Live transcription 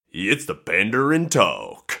It's the Pandarin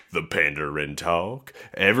Talk. The Pandarin Talk.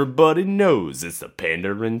 Everybody knows it's the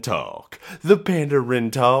Pandarin Talk. The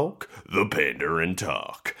Pandarin Talk. The Pandarin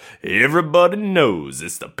Talk. Everybody knows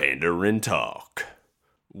it's the Pandarin Talk.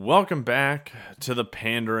 Welcome back to the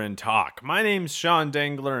Pandarin Talk. My name's Sean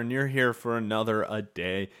Dangler, and you're here for another A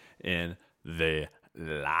Day in the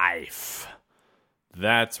Life.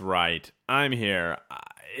 That's right. I'm here.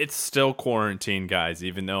 It's still quarantine, guys,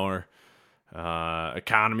 even though our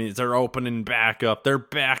economies are opening back up. They're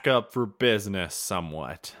back up for business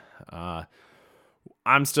somewhat.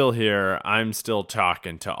 I'm still here. I'm still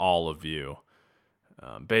talking to all of you.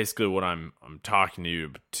 Basically, what I'm talking to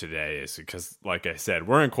you today is because, like I said,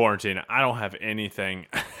 we're in quarantine. I don't have anything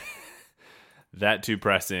that too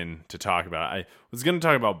pressing to talk about. I was going to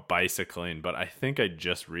talk about bicycling, but I think I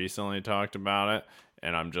just recently talked about it,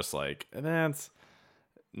 and I'm just like, that's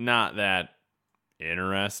not that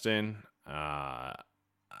interesting. I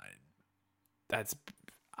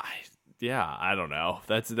don't know.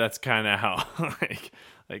 That's kind of how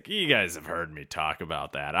like you guys have heard me talk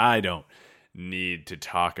about that. I don't need to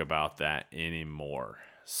talk about that anymore.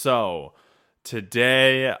 So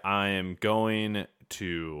today I am going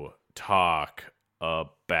to talk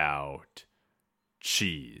about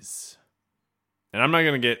cheese. And I'm not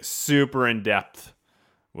going to get super in depth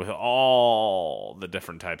with all the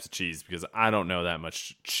different types of cheese because I don't know that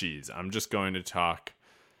much cheese. I'm just going to talk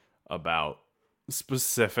about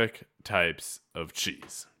specific types of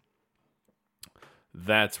cheese.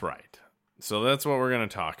 That's right. So that's what we're going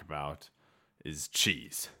to talk about is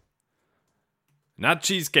cheese. Not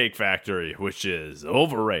Cheesecake Factory, which is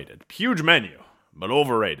overrated. Huge menu, but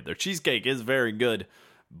overrated. Their cheesecake is very good,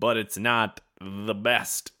 but it's not the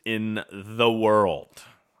best in the world.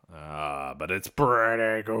 But it's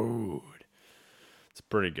pretty good. It's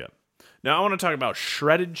pretty good. Now, I want to talk about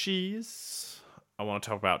shredded cheese. I want to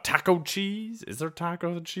talk about taco cheese. Is there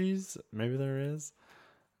taco cheese? Maybe there is.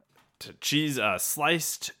 Cheese,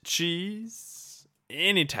 sliced cheese.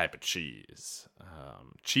 Any type of cheese.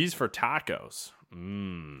 Cheese for tacos.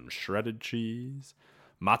 Shredded cheese.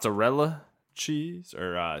 Mozzarella cheese.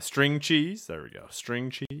 Or string cheese. There we go. String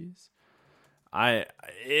cheese.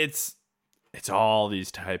 It's all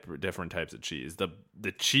these different types of cheese. The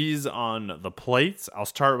cheese on the plates, I'll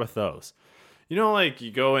start with those. You know, like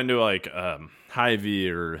you go into like Hy-Vee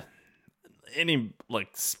or any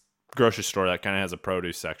like grocery store that kind of has a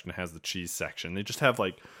produce section, has the cheese section. They just have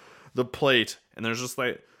like the plate, and there's just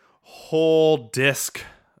like whole disc,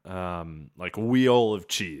 like wheel of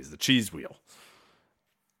cheese, the cheese wheel.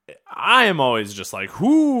 I am always just like,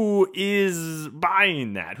 who is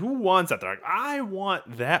buying that? Who wants that? They're like, I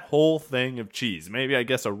want that whole thing of cheese. Maybe I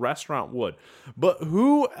guess a restaurant would. But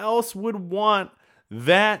who else would want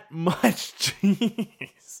that much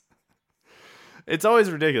cheese? It's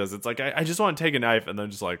always ridiculous. It's like, I just want to take a knife and then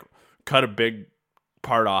just like cut a big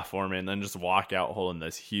part off for me and then just walk out holding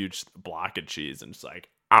this huge block of cheese and just like,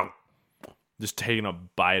 ow, just taking a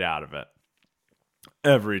bite out of it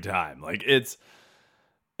every time. Like it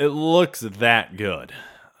looks that good.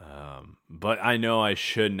 But I know I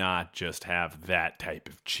should not just have that type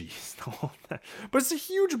of cheese. But it's a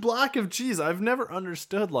huge block of cheese. I've never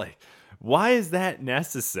understood, like, why is that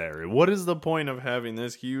necessary? What is the point of having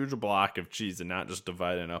this huge block of cheese and not just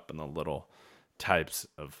dividing up in the little types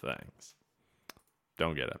of things?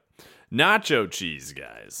 Don't get it. Nacho cheese,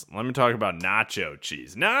 guys. Let me talk about nacho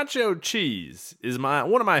cheese. Nacho cheese is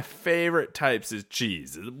one of my favorite types of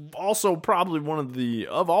cheese. Also, probably one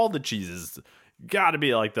of all the cheeses, got to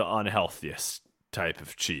be like the unhealthiest type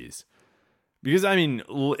of cheese. Because, I mean,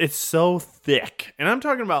 it's so thick. And I'm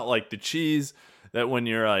talking about like the cheese that when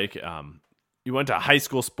you're like, you went to high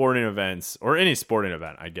school sporting events, or any sporting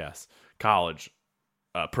event, I guess, college,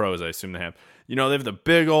 pros, I assume they have. You know, they have the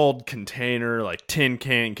big old container, like tin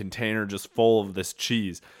can container, just full of this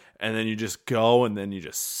cheese. And then you just go and then you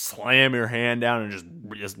just slam your hand down and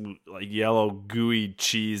just like yellow gooey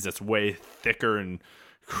cheese that's way thicker and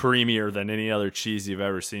creamier than any other cheese you've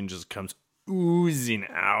ever seen just comes oozing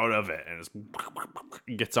out of it. And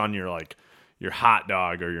it gets on your like your hot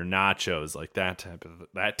dog or your nachos, like that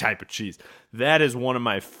type of cheese. That is one of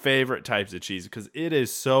my favorite types of cheese because it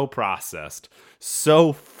is so processed,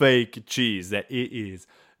 so fake cheese that it is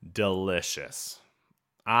delicious.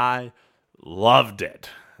 I loved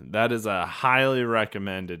it. That is a highly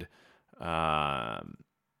recommended, a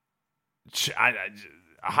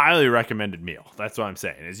highly recommended meal. That's what I'm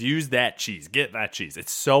saying. Is use that cheese. Get that cheese.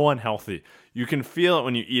 It's so unhealthy. You can feel it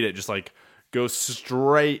when you eat it. Just like go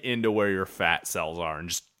straight into where your fat cells are and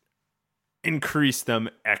just increase them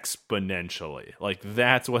exponentially. Like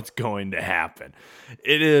that's what's going to happen.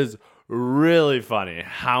 It is really funny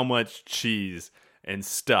how much cheese and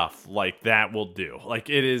stuff like that will do. Like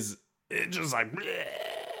it just like, bleh.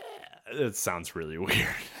 It sounds really weird.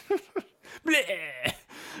 Bleh.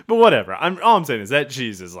 But whatever. All I'm saying is that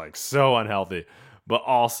cheese is like so unhealthy, but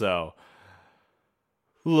also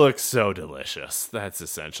looks so delicious. That's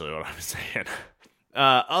essentially what I'm saying.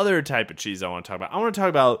 Other type of cheese I want to talk about. I want to talk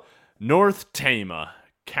about North Tama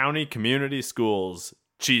County Community Schools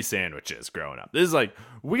cheese sandwiches growing up. This is like,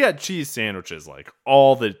 we got cheese sandwiches like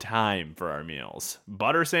all the time for our meals.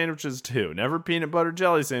 Butter sandwiches too. Never peanut butter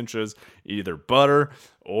jelly sandwiches, either butter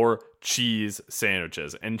or cheese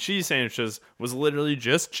sandwiches. And cheese sandwiches was literally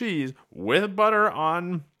just cheese with butter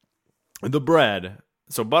on the bread.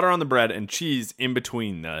 So butter on the bread and cheese in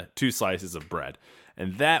between the two slices of bread.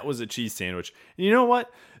 And that was a cheese sandwich. And you know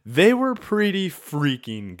what? They were pretty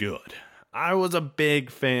freaking good. I was a big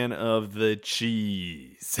fan of the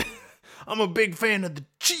cheese. I'm a big fan of the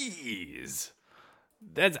cheese.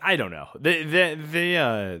 I don't know.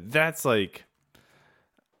 That's like,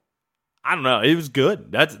 I don't know. It was good.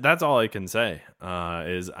 That's all I can say.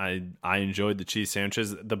 Is I enjoyed the cheese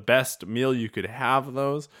sandwiches. The best meal you could have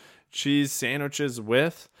those cheese sandwiches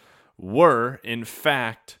with were, in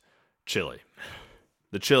fact, chili.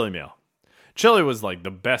 The chili meal. Chili was like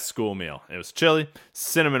the best school meal. It was chili,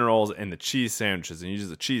 cinnamon rolls, and the cheese sandwiches. And you use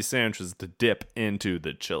the cheese sandwiches to dip into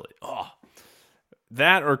the chili. Oh,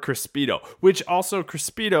 that or Crispito, which also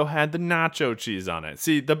Crispito had the nacho cheese on it.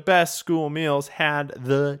 See, the best school meals had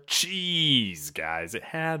the cheese, guys. It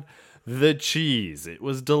had the cheese. It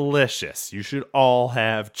was delicious. You should all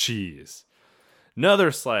have cheese.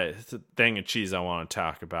 Another thing of cheese I want to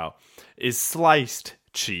talk about is sliced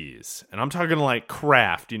cheese. And I'm talking like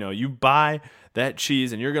Kraft. You know, you buy that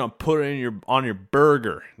cheese and you're going to put it on your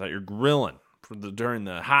burger that you're grilling during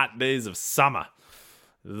the hot days of summer.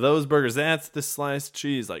 Those burgers, that's the sliced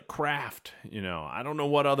cheese, like Kraft. You know, I don't know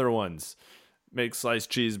what other ones make sliced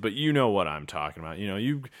cheese, but you know what I'm talking about. You know,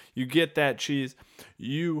 you get that cheese,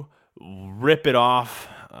 you rip it off,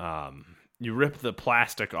 you rip the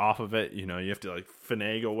plastic off of it. You know, you have to like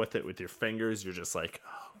finagle with it with your fingers. You're just like,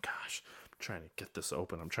 oh gosh, I'm trying to get this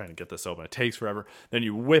open. It takes forever. Then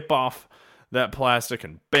you whip off that plastic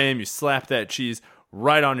and bam, you slap that cheese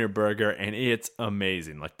right on your burger and it's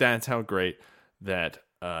amazing. Like that's how great that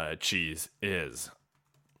cheese is.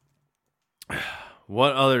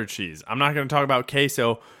 What other cheese? I'm not going to talk about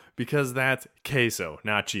queso because that's queso,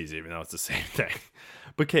 not cheese, even though it's the same thing.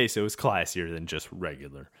 But queso is classier than just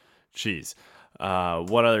regular cheese.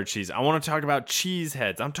 What other cheese? I want to talk about cheese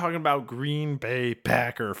heads. I'm talking about Green Bay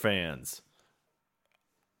Packer fans.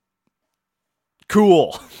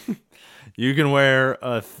 Cool. You can wear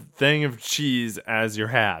a thing of cheese as your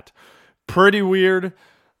hat. Pretty weird,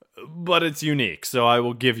 but it's unique, so I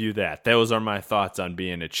will give you that. Those are my thoughts on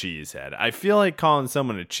being a cheesehead. I feel like calling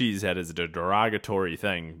someone a cheesehead is a derogatory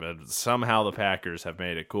thing, but somehow the Packers have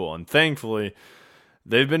made it cool. And thankfully,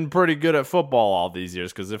 they've been pretty good at football all these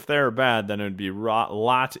years, because if they're bad, then it would be a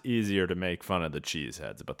lot easier to make fun of the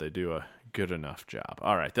cheeseheads, but they do a good enough job.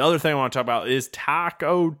 All right, the other thing I want to talk about is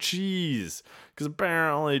taco cheese, because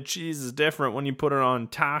apparently cheese is different when you put it on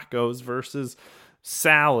tacos versus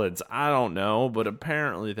salads. I don't know, but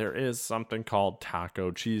apparently there is something called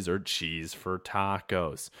taco cheese or cheese for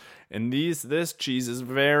tacos. And this cheese is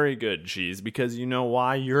very good cheese because you know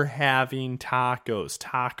why? You're having tacos.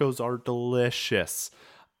 Tacos are delicious.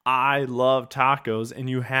 I love tacos, and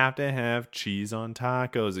you have to have cheese on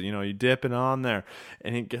tacos. You know, you dip it on there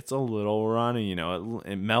and it gets a little runny, you know,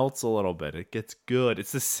 it melts a little bit. It gets good.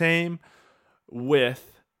 It's the same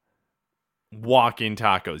with walking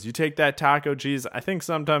tacos. You take that taco cheese. I think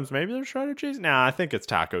sometimes maybe there's shredded cheese. Nah, I think it's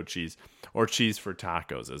taco cheese or cheese for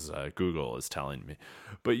tacos, as Google is telling me.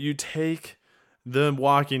 But you take the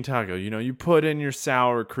walking taco. You know, you put in your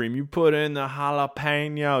sour cream. You put in the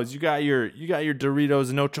jalapenos. You got your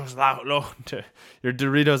Doritos your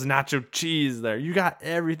Doritos nacho cheese there. You got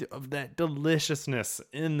everything of that deliciousness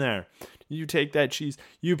in there. You take that cheese,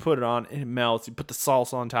 you put it on, it melts. You put the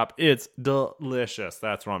salsa on top. It's delicious.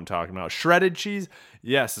 That's what I'm talking about. Shredded cheese,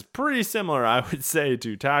 yes, it's pretty similar, I would say,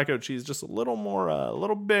 to taco cheese. Just a little more, a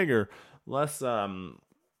little bigger, less, a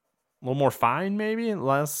little more fine, maybe,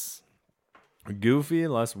 less goofy,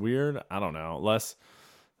 less weird. I don't know. Less.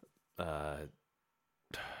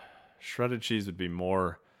 Shredded cheese would be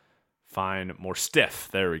more fine, more stiff.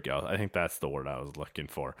 There we go. I think that's the word I was looking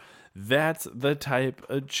for. That's the type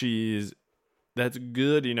of cheese that's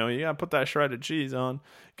good. You know, you gotta put that shredded cheese on.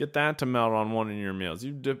 Get that to melt on one of your meals.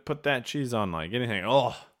 You put that cheese on like anything.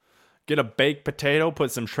 Oh, Get a baked potato,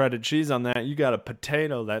 put some shredded cheese on that. You got a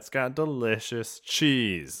potato that's got delicious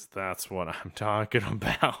cheese. That's what I'm talking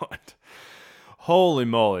about. Holy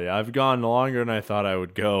moly, I've gone longer than I thought I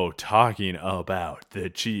would go talking about the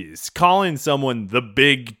cheese. Calling someone the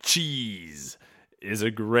big cheese is a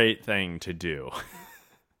great thing to do.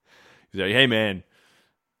 He's like, hey man,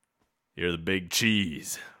 you're the big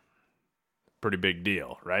cheese. Pretty big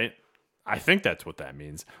deal, right? I think that's what that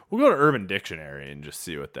means. We'll go to Urban Dictionary and just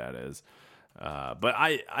see what that is. But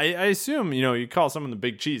I assume, you call someone the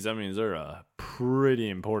big cheese, that means they're a pretty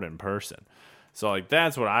important person. So, like,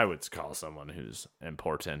 that's what I would call someone who's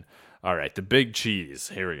important. All right, the big cheese.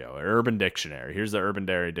 Here we go. Urban Dictionary. Here's the Urban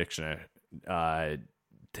Dictionary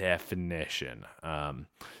definition.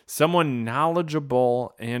 Someone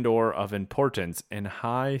knowledgeable and or of importance and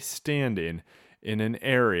high standing in an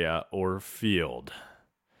area or field.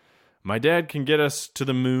 My dad can get us to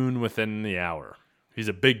the moon within the hour. He's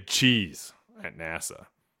a big cheese at NASA.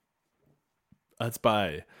 That's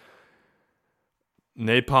by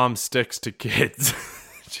Napalm Sticks to Kids.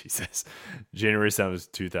 Jesus. January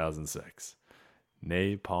 7th, 2006.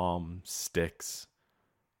 Napalm Sticks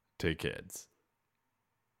to Kids.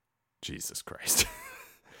 Jesus Christ.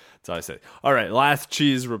 That's all I say. All right, last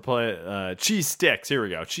cheese cheese sticks. Here we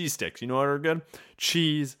go. Cheese sticks. You know what are good?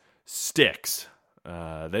 Cheese sticks.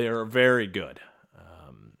 They are very good.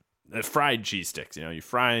 Fried cheese sticks. You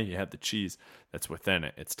fry, you have the cheese that's within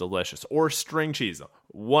it. It's delicious. Or string cheese.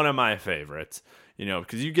 One of my favorites.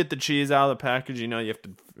 Because you get the cheese out of the package, you have to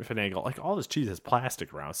finagle. Like, all this cheese has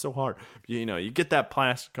plastic around. It's so hard. You get that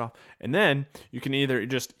plastic off. And then you can either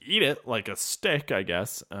just eat it like a stick, I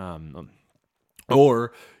guess.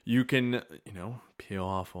 Or you can, peel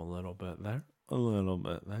off a little bit there, a little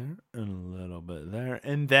bit there, and a little bit there.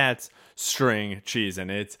 And that's string cheese.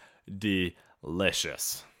 And it's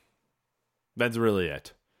delicious. That's really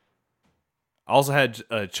it. I also had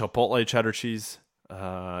a Chipotle cheddar cheese,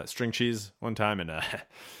 string cheese one time, and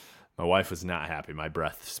my wife was not happy. My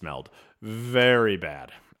breath smelled very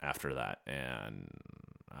bad after that, and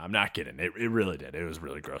I'm not kidding. It really did. It was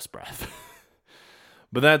really gross breath.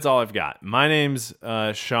 But that's all I've got. My name's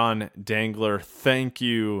Sean Dangler. Thank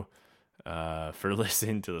you for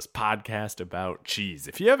listening to this podcast about cheese.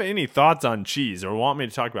 If you have any thoughts on cheese or want me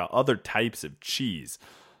to talk about other types of cheese,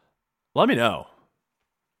 let me know.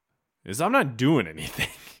 Because I'm not doing anything.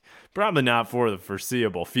 Probably not for the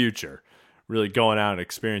foreseeable future. Really going out and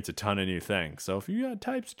experience a ton of new things. So if you got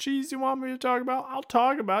types of cheese you want me to talk about, I'll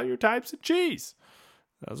talk about your types of cheese.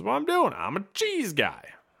 That's what I'm doing. I'm a cheese guy.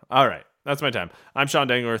 All right. That's my time. I'm Sean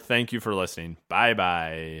Dangler. Thank you for listening.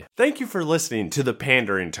 Bye-bye. Thank you for listening to the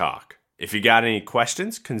Pandering Talk. If you got any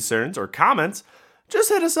questions, concerns, or comments, just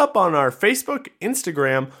hit us up on our Facebook,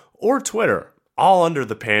 Instagram, or Twitter, all under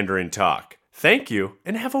the Pandering Talk. Thank you,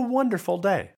 and have a wonderful day.